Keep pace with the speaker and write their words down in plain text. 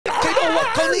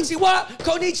Konnichiwa!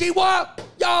 Konnichiwa!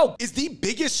 Yo! Is the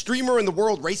biggest streamer in the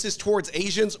world racist towards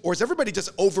Asians, or is everybody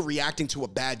just overreacting to a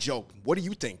bad joke? What do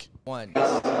you think? One.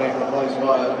 Bro,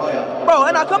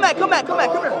 and now come back. Come here. Come back.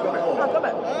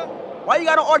 Huh? Why you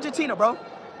got on Argentina, bro?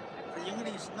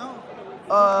 English, no.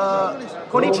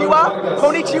 Konnichiwa?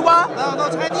 Konnichiwa? No,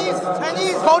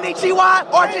 Chinese.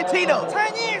 Konnichiwa? Argentina.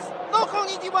 Chinese, no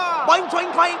konnichiwa. Boing,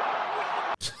 boing, boing.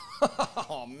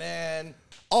 Oh, man.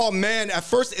 Oh, man, at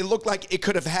first it looked like it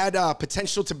could have had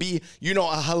potential to be, you know,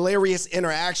 a hilarious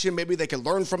interaction. Maybe they could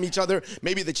learn from each other.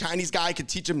 Maybe the Chinese guy could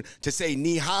teach him to say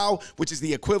ni hao, which is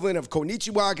the equivalent of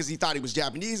konnichiwa, because he thought he was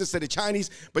Japanese instead of Chinese.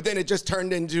 But then it just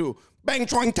turned into bang,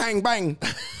 chuang, tang, bang.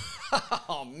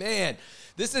 Oh, man.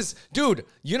 This is, dude,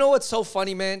 you know what's so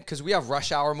funny, man? Because we have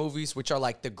Rush Hour movies, which are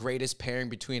like the greatest pairing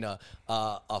between a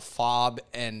fob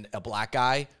and a black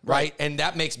guy, right? And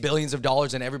that makes billions of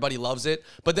dollars and everybody loves it.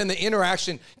 But then the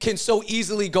interaction can so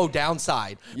easily go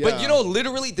downside. Yeah. But, you know,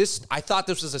 literally this, I thought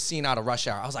this was a scene out of Rush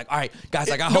Hour. I was like, all right, guys,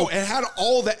 like, I hope. No, it had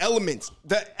all the elements.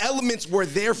 The elements were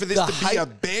there for this to be a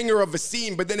banger of a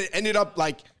scene, but then it ended up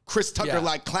like Chris Tucker,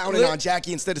 like clowning on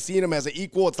Jackie instead of seeing him as an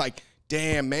equal. It's like,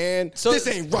 damn, man, so this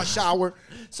ain't Rush Hour.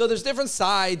 So there's different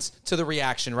sides to the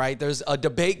reaction, right? There's a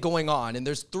debate going on, and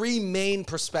there's three main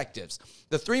perspectives.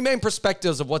 The three main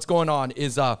perspectives of what's going on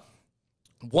is,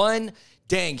 one,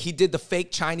 dang, he did the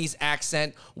fake Chinese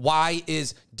accent. Why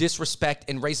is disrespect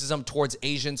and racism towards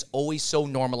Asians always so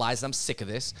normalized? I'm sick of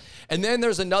this. And then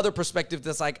there's another perspective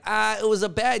that's like, it was a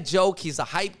bad joke. He's a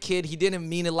hype kid. He didn't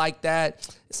mean it like that.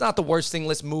 It's not the worst thing.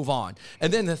 Let's move on.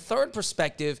 And then the third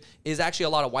perspective is actually a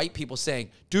lot of white people saying,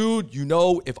 dude, you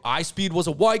know, if IShowSpeed was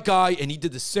a white guy and he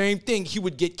did the same thing, he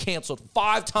would get canceled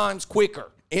 5 times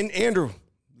quicker. And Andrew,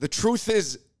 the truth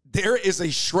is, there is a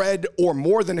shred or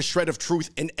more than a shred of truth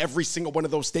in every single one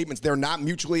of those statements. They're not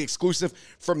mutually exclusive.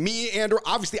 For me, Andrew,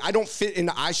 obviously, I don't fit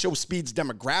into IShowSpeed's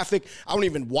demographic. I don't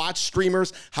even watch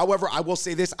streamers. However, I will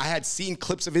say this. I had seen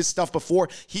clips of his stuff before.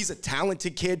 He's a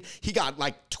talented kid. He got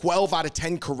like 12 out of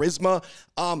 10 charisma.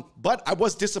 But I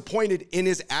was disappointed in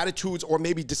his attitudes or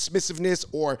maybe dismissiveness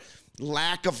or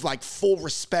lack of like full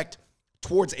respect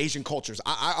towards Asian cultures.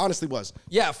 I honestly was.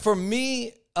 Yeah, for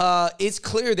me, it's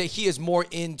clear that he is more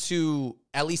into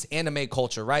at least anime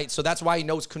culture, right? So that's why he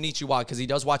knows Konnichiwa, because he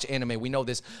does watch anime. We know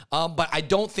this. But I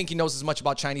don't think he knows as much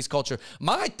about Chinese culture.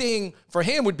 My thing for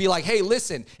him would be like, hey,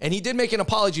 listen. And he did make an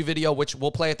apology video, which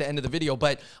we'll play at the end of the video.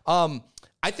 But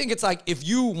I think it's like, if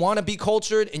you want to be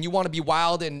cultured and you want to be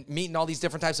wild and meeting all these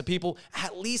different types of people,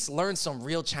 at least learn some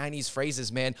real Chinese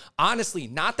phrases, man. Honestly,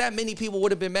 not that many people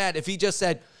would have been mad if he just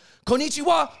said,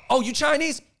 Konnichiwa. Oh, you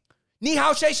Chinese? Ni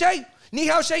hao shay shay? Ni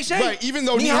hao shay shay? Right, even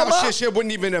though ni hao shay shay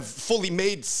wouldn't even have fully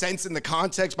made sense in the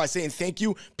context by saying thank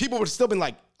you, people would have still been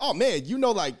like, oh man, you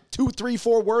know like 2, 3,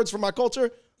 4 words from my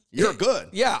culture? You're good.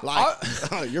 Yeah. Like,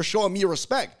 you're showing me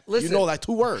respect. Listen, you know like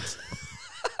 2 words.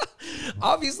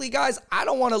 Obviously, guys, I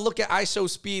don't want to look at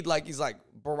IShowSpeed like he's like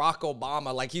Barack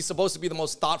Obama. Like, he's supposed to be the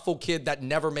most thoughtful kid that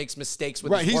never makes mistakes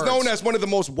with his words. He's known as one of the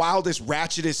most wildest,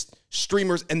 ratchetest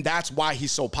streamers, and that's why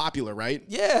he's so popular, right?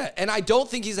 Yeah, and I don't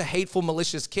think he's a hateful,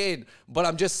 malicious kid, but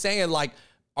I'm just saying, like,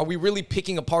 are we really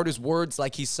picking apart his words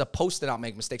like he's supposed to not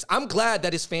make mistakes? I'm glad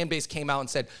that his fan base came out and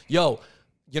said, yo,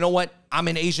 you know what? I'm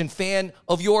an Asian fan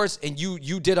of yours, and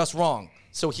you did us wrong.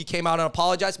 So he came out and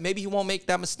apologized. Maybe he won't make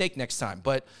that mistake next time.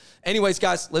 But anyways,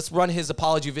 guys, let's run his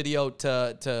apology video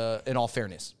to In All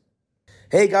Fairness.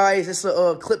 Hey, guys, it's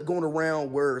a clip going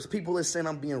around where people are saying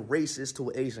I'm being racist to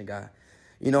an Asian guy.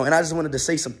 You know, and I just wanted to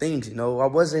say some things, you know. I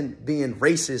wasn't being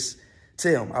racist to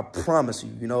him. I promise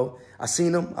you, you know. I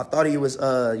seen him. I thought he was,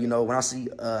 you know, when I see,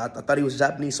 I thought he was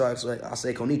Japanese, so I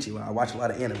said konnichiwa. I watch a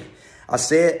lot of anime. I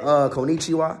said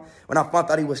konnichiwa when I found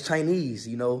out he was Chinese,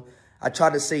 you know. I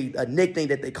tried to say a nickname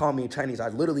that they call me in Chinese. I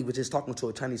literally was just talking to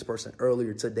a Chinese person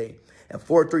earlier today at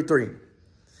 433.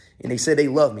 And they said they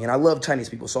love me. And I love Chinese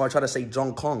people. So I try to say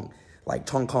Zhong Kong, like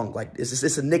Chong Kong. Like,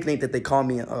 it's a nickname that they call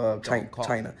me in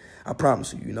China. I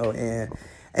promise you, you know. And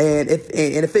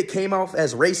if it came off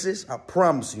as racist, I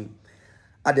promise you,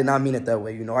 I did not mean it that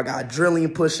way. You know, I got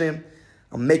adrenaline pushing.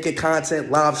 I'm making content,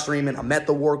 live streaming. I'm at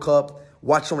the World Cup.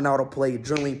 Watching Ronaldo play,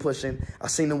 adrenaline pushing. I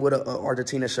seen him with an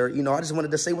Argentina shirt. You know, I just wanted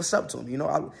to say what's up to him. You know,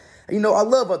 I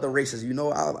love other races. You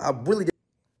know, I really did.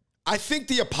 I think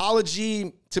the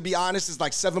apology, to be honest, is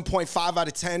like 7.5 out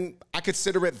of 10. I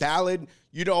consider it valid.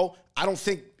 You know, I don't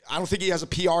think he has a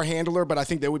PR handler, but I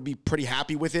think they would be pretty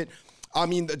happy with it. I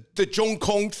mean, the Zhong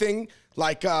Kong thing,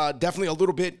 Like, definitely a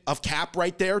little bit of cap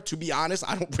right there, to be honest.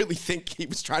 I don't really think he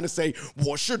was trying to say,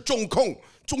 我是中共,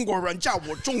 中国人叫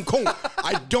我中共.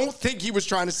 I don't think he was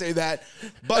trying to say that.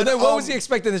 But and then what was he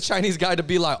expecting the Chinese guy to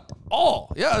be like? Oh,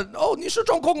 yeah, oh, 你是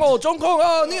中共哦，中共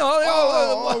哦，你好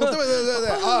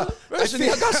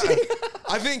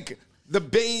，I think the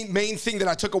main thing that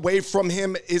I took away from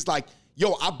him is like,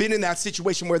 yo, I've been in that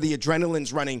situation where the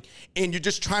adrenaline's running and you're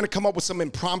just trying to come up with some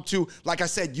impromptu, like I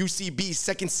said, UCB,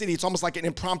 Second City. It's almost like an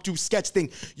impromptu sketch thing.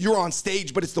 You're on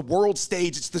stage, but it's the world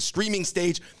stage. It's the streaming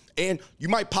stage. And you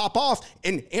might pop off.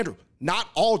 And Andrew, not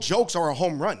all jokes are a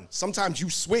home run. Sometimes you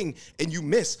swing and you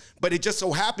miss. But it just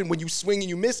so happened when you swing and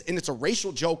you miss and it's a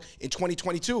racial joke in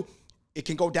 2022, it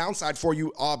can go downside for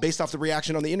you based off the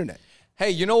reaction on the internet. Hey,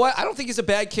 you know what? I don't think he's a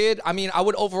bad kid. I mean, I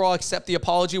would overall accept the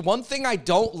apology. One thing I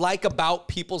don't like about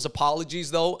people's apologies,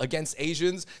 though, against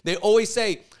Asians, they always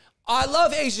say, I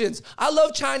love Asians. I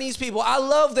love Chinese people. I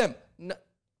love them. No,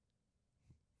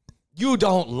 you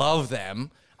don't love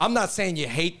them. I'm not saying you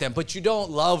hate them, but you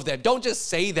don't love them. Don't just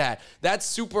say that. That's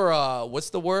super, what's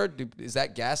the word? Is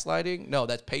that gaslighting? No,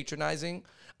 that's patronizing.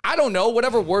 I don't know,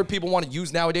 whatever word people want to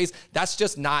use nowadays, that's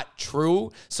just not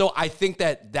true. So I think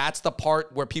that that's the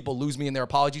part where people lose me in their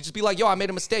apology. Just be like, yo, I made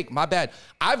a mistake. My bad.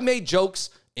 I've made jokes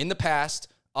in the past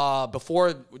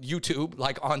before YouTube,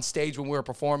 like on stage when we were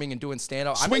performing and doing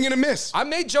stand-up. Swing and a miss. I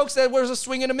made jokes that was a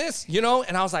swing and a miss, you know?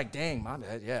 And I was like, dang, my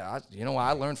bad. Yeah, you know,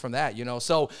 I learned from that, you know?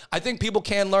 So I think people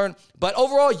can learn. But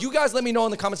overall, you guys let me know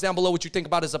in the comments down below what you think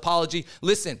about his apology.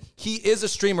 Listen, he is a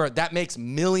streamer that makes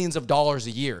millions of dollars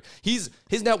a year. His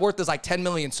net worth is like 10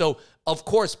 million. So of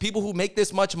course, people who make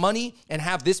this much money and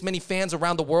have this many fans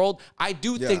around the world, I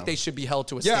do think they should be held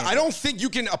to a standard. Yeah, I don't think you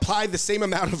can apply the same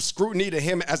amount of scrutiny to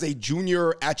him as a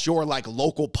junior at your like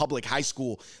local public high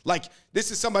school. Like,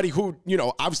 this is somebody who, you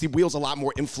know, obviously wields a lot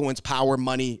more influence, power,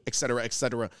 money, et cetera, et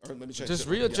cetera. Let me check. Just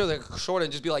read it to the short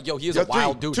and just be like, yo, he is a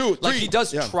wild dude. Two, like, he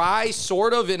does try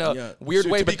sort of in a weird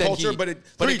way, but then culture, but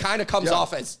it kind of comes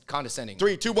off as condescending.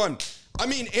 3, 2, 1. I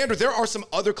mean, Andrew, there are some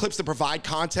other clips that provide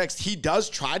context. He does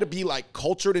try to be like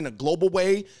cultured in a global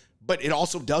way, but it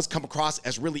also does come across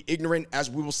as really ignorant, as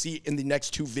we will see in the next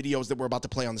 2 videos that we're about to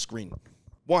play on the screen.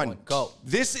 One, go.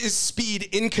 This is Speed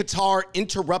in Qatar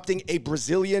interrupting a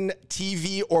Brazilian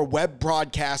TV or web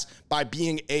broadcast by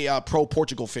being a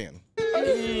pro-Portugal fan.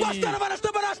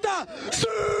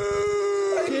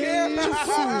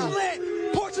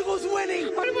 Portugal's winning!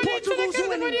 Portugal's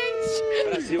winning!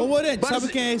 Ô Morente, sabe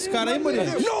quem é esse cara aí,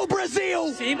 Morente? No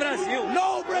Brazil! Sim, Brasil!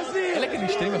 No Brazil! Ele é aquele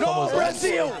streamer no famoso.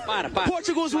 Brazil! Para.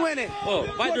 Portugal's winning! Oh,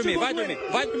 vai dormir.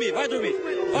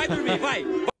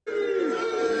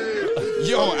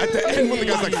 Yo, at the end when the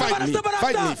guy's like,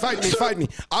 fight me.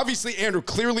 Obviously, Andrew,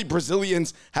 clearly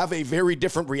Brazilians have a very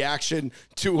different reaction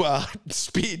to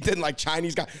Speed than like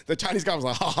Chinese guy. The Chinese guy was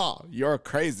like, haha, you're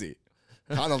crazy.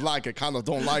 Kind of like it, kind of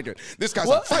don't like it. This guy's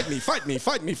like, fight me.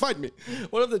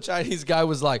 What if the Chinese guy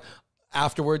was like,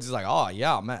 afterwards, he's like, oh,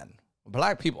 yeah, man,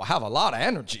 black people have a lot of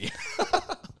energy.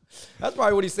 That's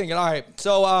probably what he's thinking. All right,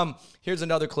 so here's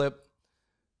another clip.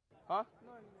 Huh?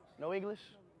 No English?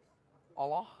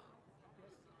 Allah?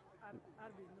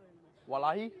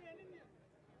 Wallahi?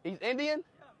 He's Indian?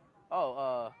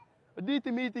 Oh, you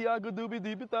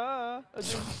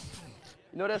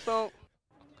know that song?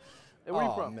 Hey, where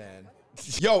you from? Man.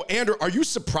 Yo, Andrew, are you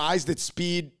surprised that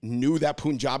Speed knew that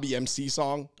Punjabi MC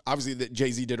song? Obviously, that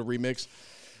Jay-Z did a remix.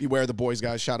 Beware the Boys,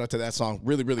 guys. Shout out to that song.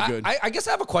 Really, really good. I guess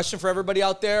I have a question for everybody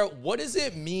out there. What does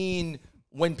it mean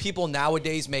when people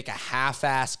nowadays make a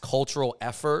half-ass cultural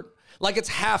effort? Like, it's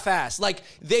half-assed. Like,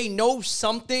 they know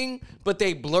something, but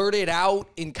they blurt it out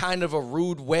in kind of a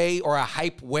rude way or a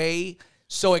hype way,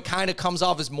 so it kind of comes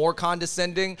off as more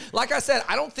condescending. Like I said,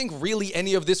 I don't think really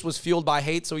any of this was fueled by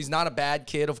hate, so he's not a bad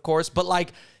kid, of course, but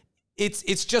like,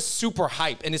 it's just super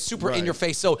hype and it's super in your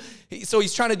face. So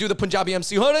he's trying to do the Punjabi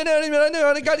MC.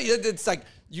 It's like,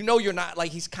 you know, you're not, like,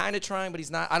 he's kind of trying, but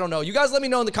he's not. I don't know. You guys let me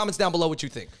know in the comments down below what you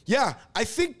think. Yeah, I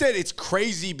think that it's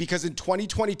crazy because in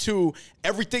 2022,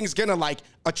 everything's gonna like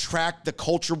attract the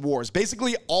culture wars.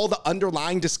 Basically, all the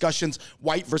underlying discussions,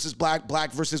 white versus black,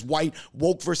 black versus white,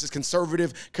 woke versus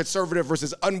conservative, conservative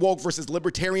versus unwoke versus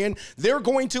libertarian, they're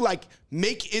going to like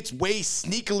make its way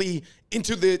sneakily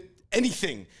into the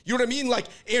anything. You know what I mean? Like,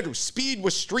 Andrew, Speed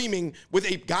was streaming with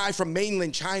a guy from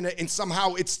mainland China, and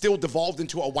somehow it still devolved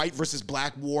into a white versus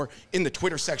black war in the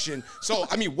Twitter section. So,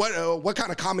 I mean, what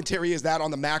kind of commentary is that on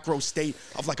the macro state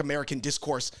of like American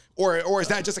discourse? Or is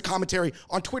that just a commentary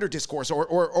on Twitter discourse?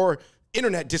 Or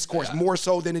internet discourse more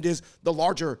so than it is the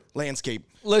larger landscape.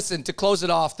 Listen, to close it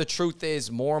off, the truth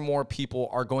is more and more people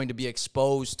are going to be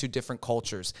exposed to different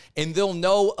cultures, and they'll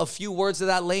know a few words of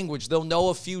that language. They'll know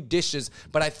a few dishes,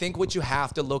 but I think what you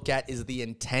have to look at is the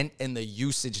intent and the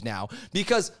usage now,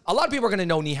 because a lot of people are going to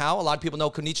know ni hao, a lot of people know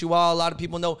konnichiwa, a lot of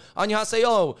people know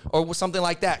annyeonghaseyo or something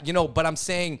like that, you know, but I'm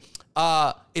saying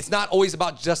it's not always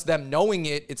about just them knowing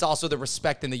it. It's also the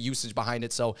respect and the usage behind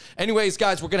it. So anyways,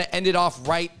 guys, we're going to end it off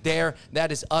right there.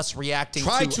 That is us reacting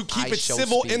Try to keep it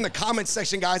civil in the comment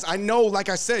section, guys. I know, like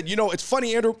I said, you know, it's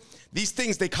funny, Andrew. These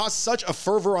things, they cause such a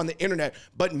fervor on the internet,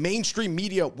 but mainstream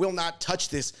media will not touch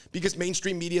this because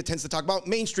mainstream media tends to talk about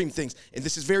mainstream things. And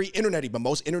this is very internet-y, but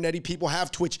most internet-y people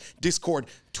have Twitch, Discord,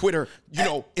 Twitter, you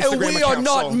know, Instagram accounts. And we are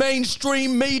not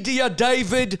mainstream media,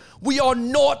 David. We are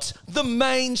not the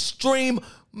mainstream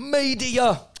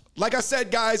media. Like I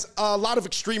said, guys, a lot of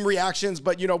extreme reactions,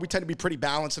 but, you know, we tend to be pretty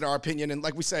balanced in our opinion. And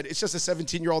like we said, it's just a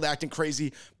 17-year-old acting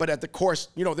crazy. But at the course,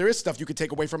 you know, there is stuff you could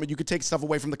take away from it. You could take stuff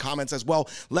away from the comments as well.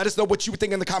 Let us know what you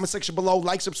think in the comment section below.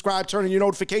 Like, subscribe, turn on your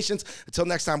notifications. Until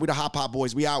next time, we the Hop Hop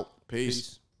Boys. We out.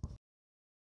 Peace.